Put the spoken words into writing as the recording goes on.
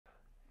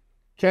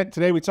Kent,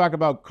 today we talk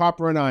about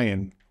copper and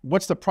iron.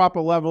 What's the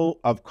proper level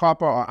of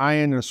copper or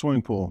iron in a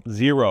swimming pool?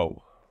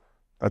 0.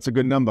 That's a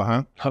good number,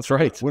 huh? That's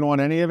right. We don't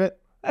want any of it?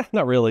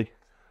 Not really.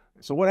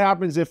 So what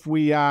happens if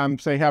we,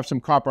 say, have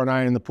some copper and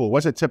iron in the pool?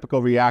 What's a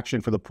typical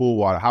reaction for the pool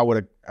water? How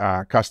would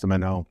a customer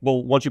know?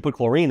 Well, once you put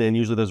chlorine in,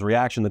 usually there's a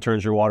reaction that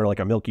turns your water like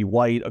a milky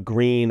white, a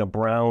green, a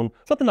brown,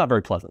 something not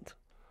very pleasant.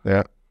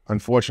 Yeah,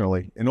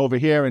 unfortunately. And over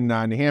here in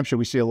New Hampshire,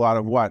 we see a lot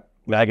of what?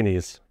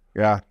 Manganese.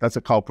 Yeah, that's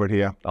a culprit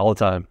here. All the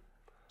time.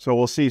 So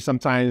we'll see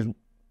sometimes,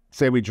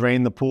 say we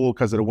drain the pool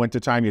because of the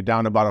wintertime, you're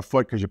down about a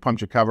foot because you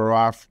pumped your cover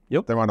off.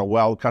 Yep. They're on a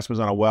well,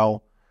 customer's on a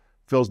well,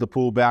 fills the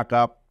pool back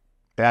up,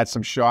 adds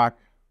some shock,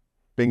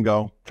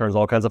 bingo. Turns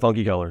all kinds of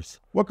funky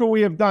colors. What could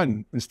we have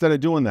done instead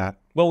of doing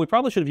that? Well, we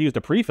probably should have used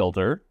a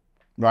pre-filter.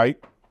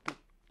 Right?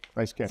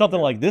 Nice catch.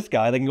 Something like this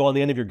guy that can go on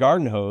the end of your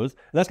garden hose,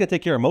 and that's going to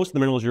take care of most of the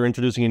minerals you're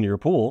introducing into your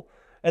pool.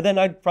 And then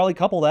I'd probably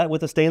couple that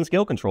with a stay and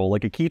scale control,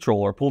 like a Keytrol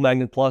or Pool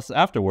Magnet Plus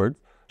afterwards,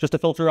 just to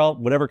filter out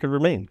whatever could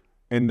remain.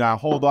 And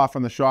hold off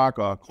on the shock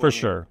or chlorine. For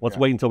sure. Let's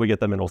wait until we get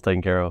the minerals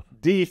taken care of.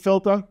 DE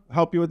filter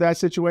help you with that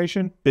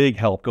situation? Big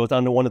help. Goes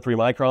down to 1 to 3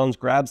 microns.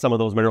 Grab some of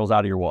those minerals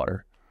out of your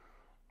water.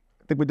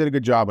 I think we did a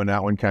good job on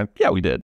that one, Ken. Yeah, we did.